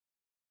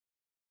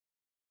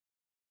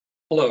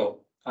Hello,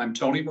 I'm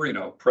Tony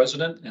Marino,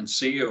 President and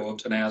CEO of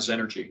Tenaz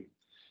Energy.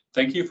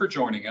 Thank you for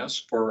joining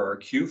us for our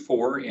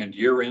Q4 and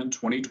year-end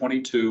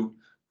 2022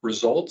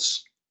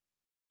 results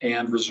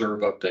and reserve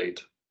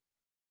update.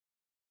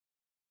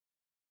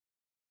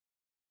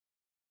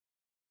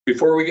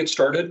 Before we get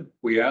started,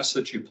 we ask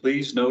that you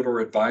please note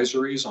our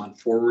advisories on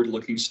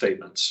forward-looking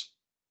statements.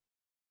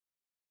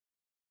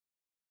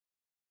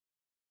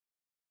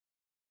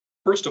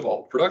 First of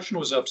all, production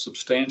was up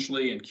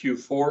substantially in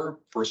Q4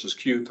 versus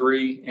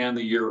Q3 and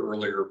the year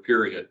earlier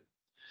period.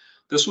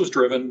 This was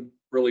driven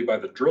really by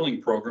the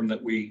drilling program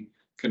that we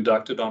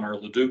conducted on our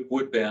Leduc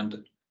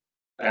Woodbend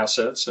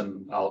assets,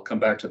 and I'll come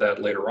back to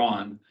that later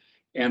on,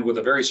 and with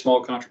a very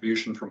small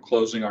contribution from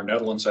closing our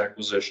Netherlands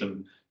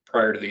acquisition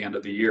prior to the end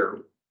of the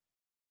year.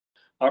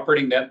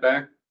 Operating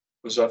netback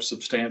was up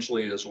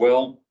substantially as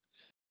well,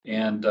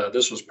 and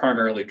this was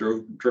primarily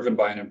driven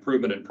by an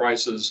improvement in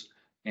prices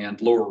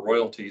and lower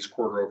royalties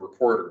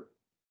quarter-over-quarter.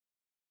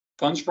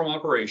 Funds from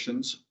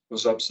operations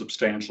was up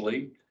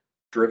substantially,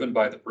 driven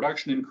by the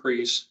production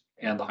increase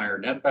and the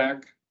higher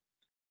netback.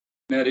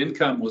 Net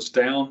income was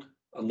down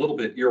a little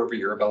bit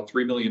year-over-year, about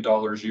 $3 million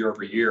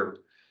year-over-year.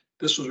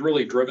 This was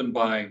really driven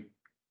by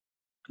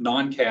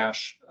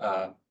non-cash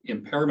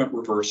impairment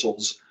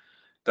reversals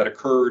that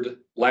occurred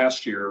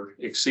last year,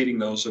 exceeding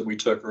those that we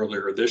took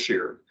earlier this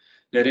year.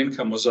 Net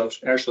income was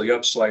actually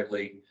up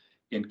slightly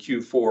in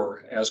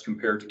Q4 as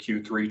compared to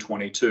Q3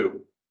 22.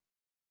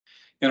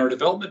 In our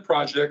development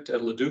project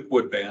at Leduc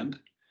Woodbend,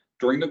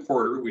 during the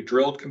quarter, we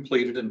drilled,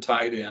 completed, and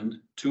tied in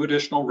 2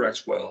 additional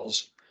Rex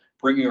wells,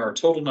 bringing our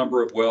total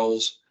number of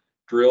wells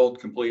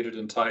drilled, completed,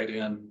 and tied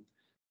in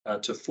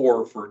to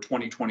 4 for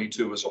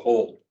 2022 as a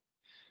whole.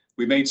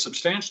 We made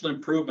substantial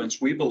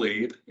improvements, we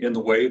believe, in the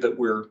way that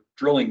we're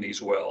drilling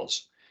these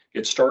wells.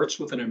 It starts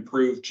with an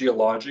improved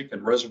geologic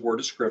and reservoir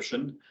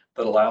description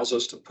that allows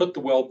us to put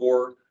the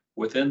wellbore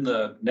within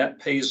the net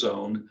pay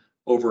zone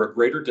over a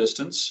greater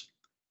distance,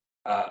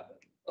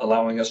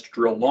 allowing us to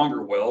drill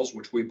longer wells,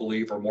 which we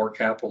believe are more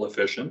capital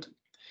efficient.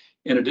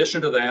 In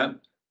addition to that,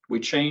 we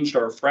changed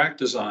our frac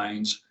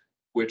designs,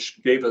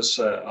 which gave us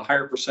a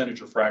higher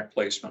percentage of frac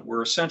placement.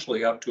 We're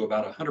essentially up to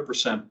about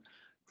 100%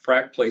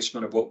 frac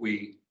placement of what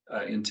we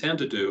intend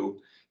to do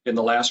in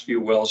the last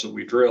few wells that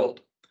we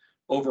drilled.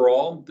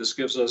 Overall, this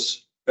gives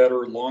us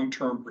better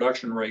long-term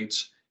production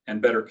rates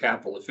and better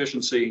capital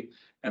efficiency,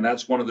 and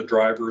that's one of the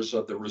drivers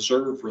of the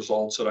reserve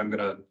results that I'm going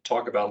to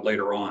talk about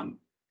later on.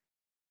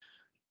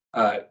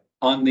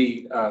 On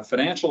the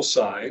financial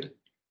side,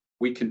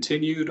 we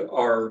continued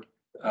our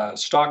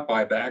stock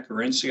buyback or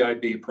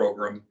NCIB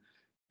program.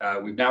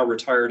 We've now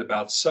retired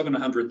about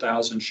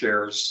 700,000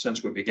 shares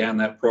since we began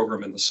that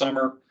program in the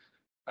summer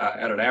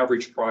at an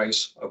average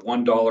price of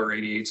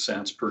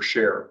 $1.88 per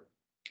share.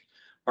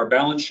 Our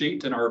balance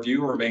sheet, in our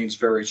view, remains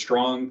very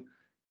strong.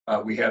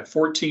 We had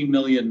 $14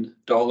 million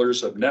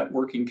of net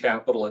working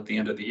capital at the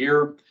end of the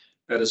year.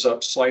 That is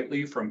up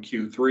slightly from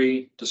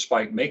Q3,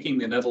 despite making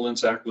the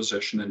Netherlands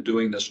acquisition and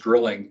doing this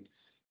drilling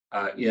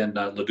in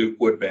Leduc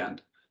Woodbend.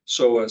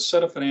 So a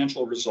set of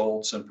financial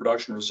results and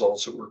production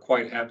results that we're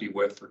quite happy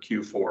with for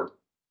Q4.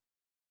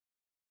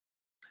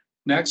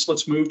 Next,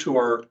 let's move to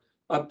our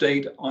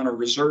update on a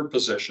reserve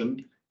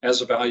position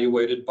as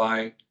evaluated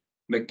by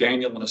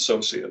McDaniel and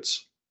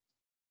Associates.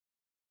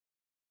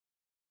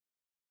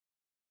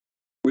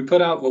 We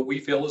put out what we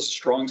feel is a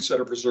strong set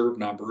of reserve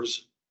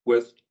numbers,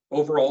 with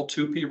overall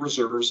 2P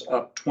reserves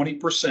up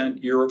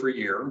 20%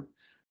 year-over-year.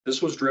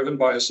 This was driven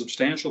by a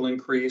substantial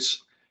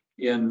increase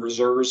in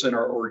reserves in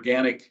our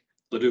organic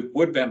Leduc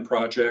Woodbend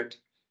project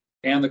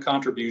and the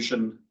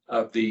contribution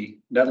of the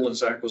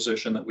Netherlands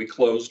acquisition that we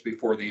closed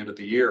before the end of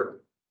the year.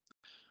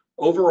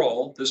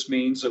 Overall, this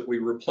means that we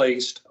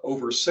replaced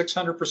over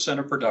 600%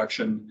 of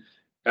production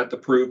at the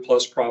proved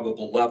plus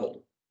probable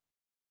level.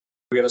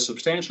 We had a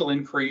substantial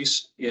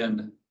increase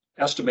in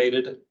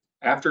estimated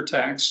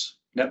after-tax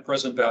net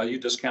present value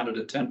discounted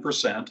at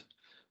 10%,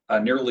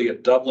 nearly a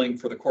doubling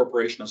for the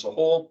corporation as a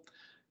whole.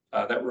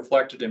 That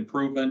reflected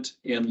improvement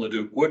in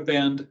Leduc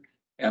Woodbend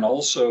and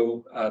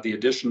also the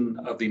addition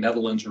of the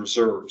Netherlands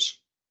reserves.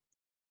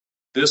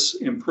 This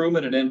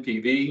improvement in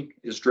NPV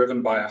is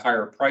driven by a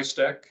higher price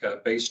deck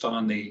based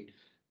on the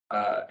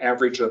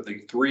average of the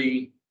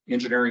 3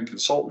 engineering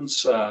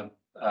consultants'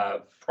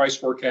 price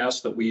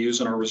forecasts that we use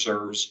in our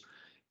reserves,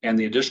 and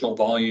the additional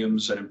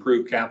volumes and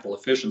improved capital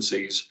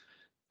efficiencies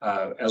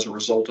as a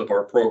result of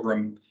our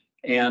program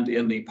and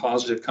in the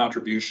positive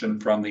contribution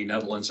from the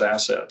Netherlands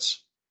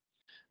assets.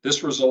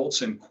 This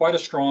results in quite a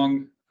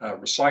strong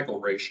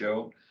recycle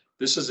ratio.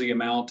 This is the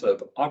amount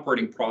of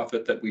operating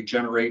profit that we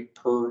generate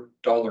per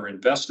dollar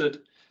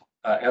invested.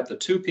 At the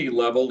 2P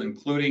level,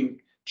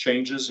 including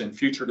changes in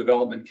future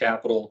development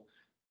capital,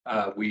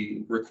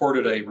 we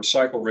recorded a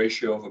recycle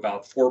ratio of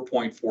about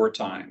 4.4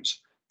 times.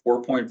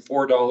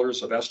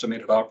 $4.4 of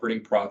estimated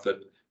operating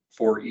profit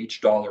for each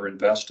dollar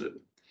invested.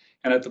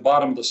 And at the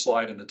bottom of the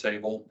slide in the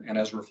table, and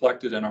as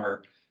reflected in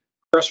our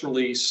press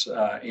release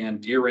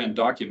and year-end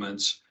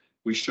documents,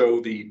 we show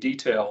the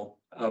detail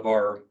of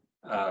our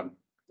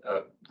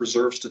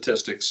reserve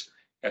statistics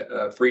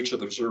for each of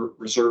the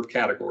reserve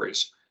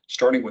categories,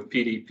 starting with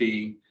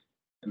PDP,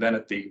 and then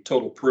at the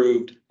total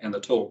proved and the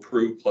total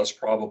proved plus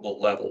probable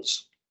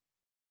levels.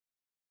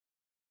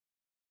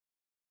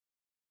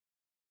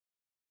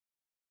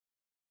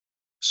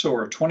 So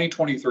our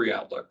 2023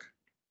 outlook.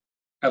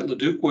 At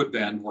Leduc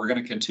Woodbend, we're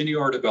going to continue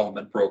our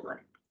development program.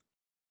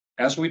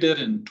 As we did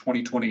in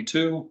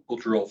 2022, we'll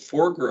drill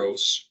 4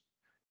 gross.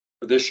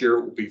 For this year,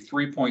 it will be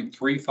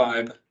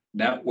 3.35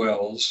 net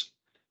wells.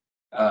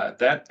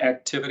 That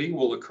activity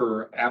will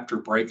occur after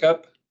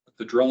breakup, with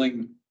the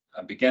drilling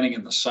beginning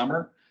in the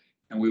summer,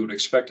 and we would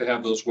expect to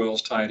have those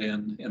wells tied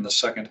in the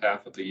second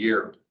half of the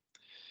year.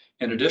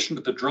 In addition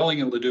to the drilling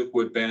in Leduc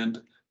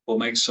Woodbend, we'll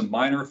make some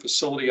minor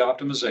facility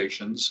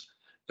optimizations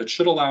that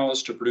should allow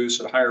us to produce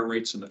at higher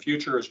rates in the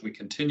future as we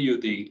continue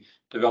the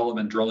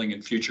development drilling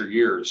in future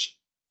years.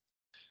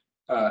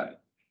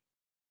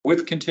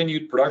 With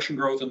continued production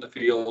growth in the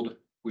field,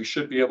 we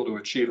should be able to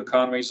achieve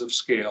economies of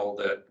scale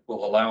that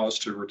will allow us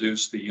to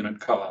reduce the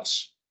unit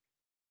costs.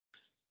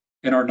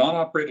 In our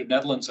non-operated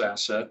Netherlands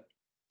asset,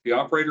 the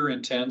operator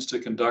intends to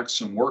conduct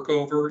some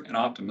workover and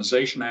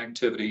optimization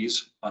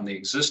activities on the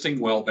existing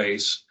well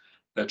base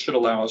that should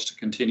allow us to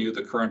continue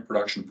the current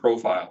production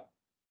profile.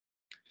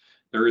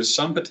 There is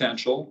some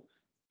potential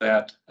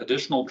that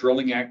additional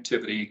drilling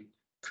activity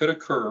could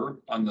occur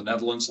on the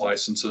Netherlands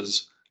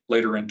licenses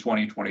later in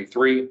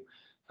 2023.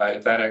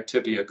 If that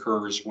activity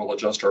occurs, we'll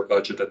adjust our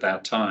budget at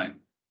that time.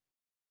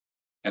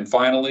 And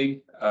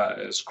finally,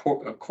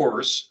 of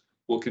course,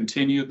 we'll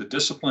continue the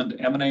disciplined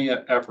M&A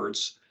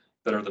efforts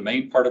that are the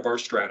main part of our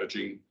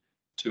strategy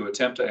to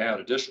attempt to add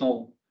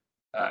additional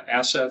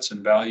assets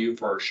and value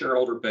for our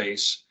shareholder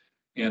base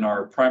in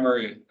our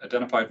primary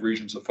identified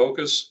regions of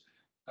focus,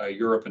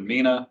 Europe and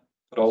MENA,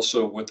 but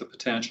also with the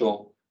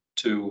potential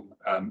to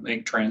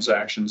make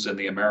transactions in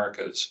the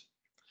Americas.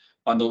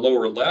 On the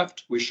lower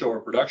left, we show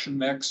our production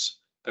mix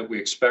that we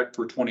expect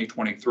for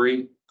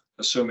 2023,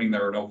 assuming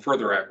there are no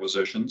further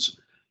acquisitions.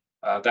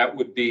 That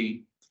would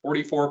be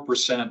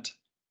 44%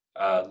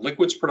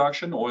 liquids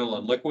production, oil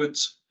and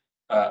liquids,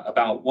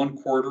 about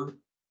 1/4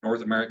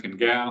 North American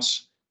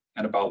gas,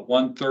 and about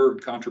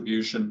 1/3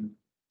 contribution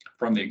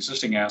from the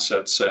existing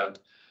asset set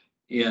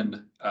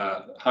in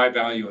high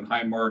value and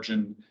high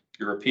margin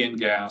European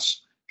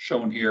gas,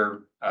 shown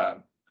here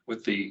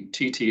with the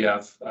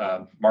TTF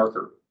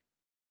marker.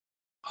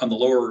 On the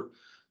lower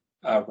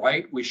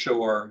right, we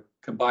show our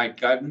combined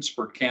guidance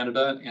for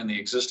Canada and the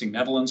existing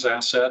Netherlands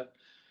asset,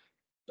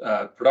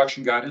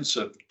 production guidance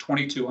of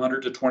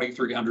 2,200 to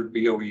 2,300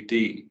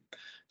 BOED.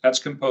 That's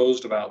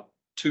composed about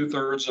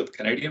 2/3 of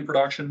Canadian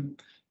production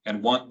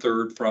and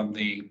 1/3 from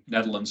the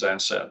Netherlands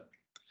asset.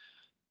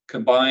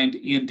 Combined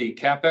E&D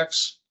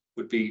capex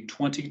would be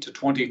 20 to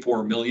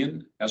 24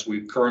 million, as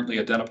we've currently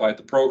identified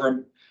the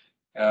program,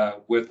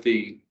 with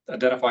the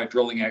identified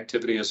drilling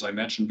activity, as I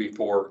mentioned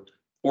before,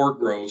 4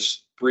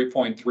 gross,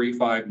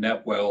 3.35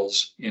 net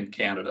wells in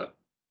Canada.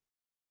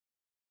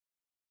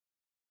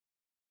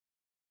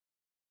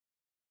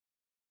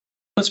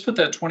 Let's put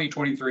that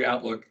 2023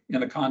 outlook in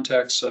the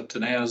context of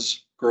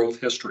Tenaz growth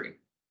history.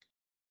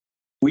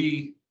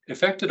 We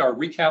effected our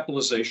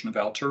recapitalization of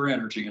Altura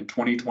Energy in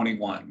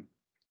 2021.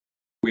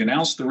 We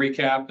announced the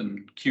recap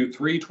in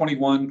Q3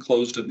 21,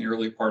 closed it in the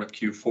early part of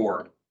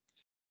Q4.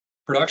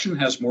 Production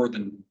has more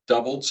than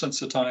doubled since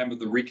the time of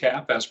the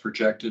recap as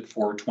projected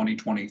for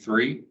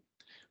 2023.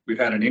 We've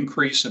had an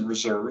increase in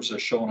reserves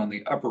as shown on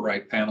the upper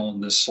right panel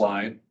in this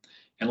slide.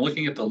 And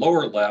looking at the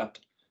lower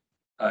left,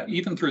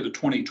 even through the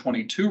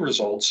 2022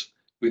 results,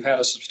 we've had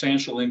a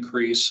substantial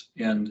increase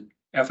in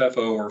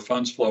FFO, or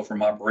funds flow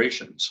from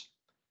operations.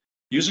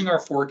 Using our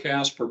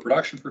forecast for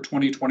production for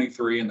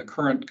 2023 and the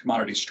current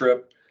commodity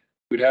strip,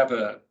 we'd have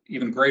an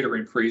even greater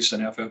increase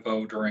in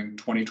FFO during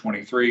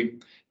 2023,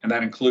 and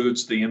that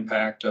includes the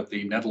impact of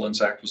the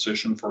Netherlands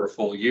acquisition for a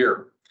full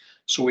year.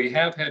 So we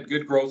have had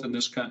good growth in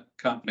this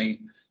company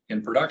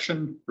in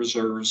production,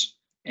 reserves,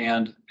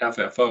 and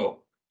FFO.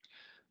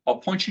 I'll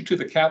point you to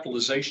the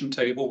capitalization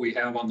table we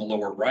have on the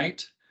lower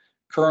right.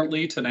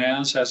 Currently,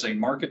 Tenaz has a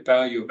market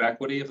value of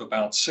equity of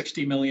about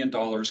 $60 million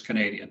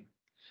Canadian.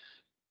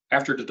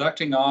 After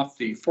deducting off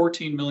the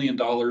 $14 million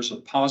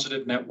of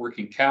positive net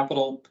working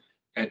capital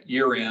at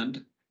year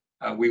end,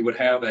 we would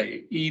have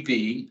a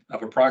EV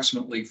of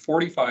approximately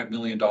 $45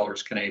 million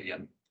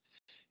Canadian.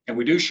 And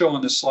we do show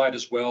on this slide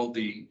as well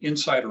the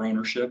insider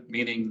ownership,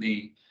 meaning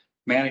the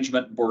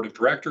management and board of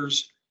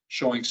directors,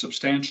 showing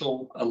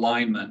substantial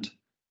alignment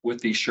with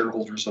the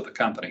shareholders of the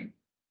company.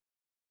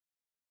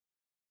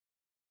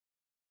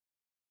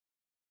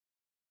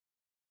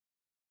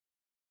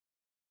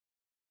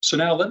 So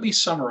now let me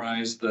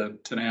summarize the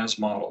Tenaz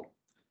model.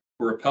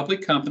 We're a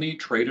public company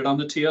traded on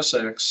the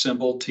TSX,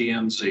 symbol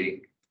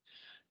TMZ.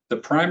 The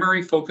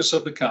primary focus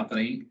of the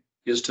company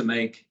is to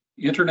make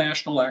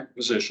international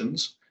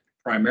acquisitions,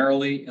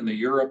 primarily in the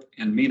Europe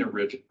and MENA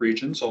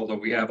regions, although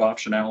we have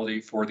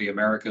optionality for the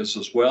Americas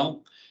as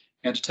well,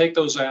 and to take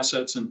those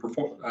assets and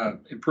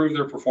improve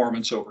their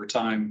performance over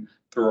time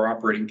through our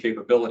operating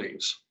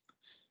capabilities.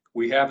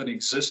 We have an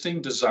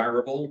existing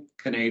desirable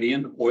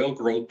Canadian oil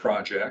growth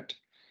project.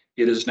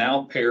 It is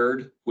now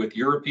paired with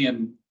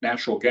European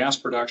natural gas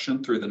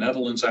production through the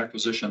Netherlands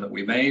acquisition that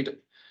we made.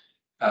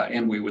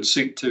 And we would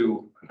seek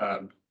to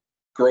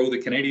grow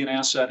the Canadian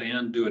asset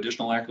and do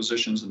additional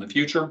acquisitions in the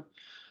future.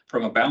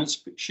 From a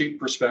balance sheet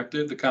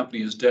perspective, the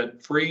company is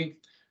debt-free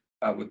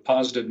with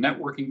positive net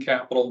working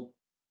capital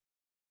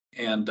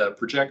and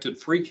projected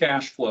free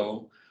cash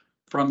flow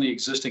from the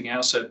existing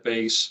asset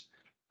base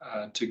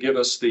to give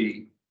us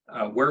the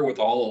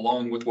wherewithal,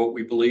 along with what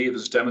we believe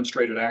is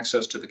demonstrated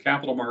access to the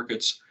capital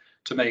markets,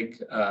 to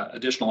make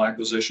additional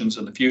acquisitions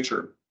in the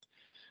future.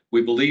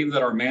 We believe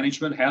that our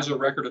management has a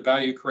record of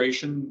value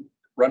creation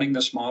running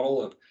this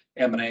model of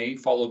M&A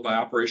followed by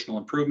operational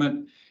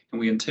improvement, and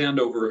we intend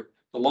over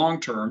the long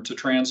term to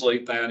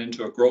translate that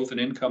into a growth and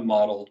income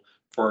model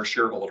for our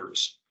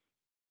shareholders.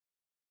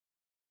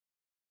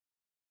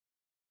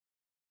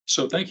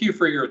 So thank you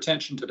for your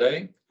attention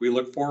today. We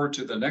look forward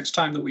to the next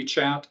time that we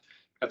chat,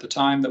 at the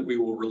time that we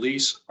will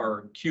release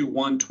our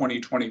Q1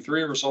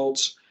 2023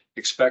 results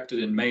expected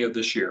in May of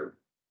this year.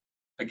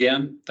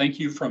 Again, thank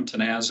you from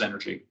Tenaz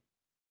Energy.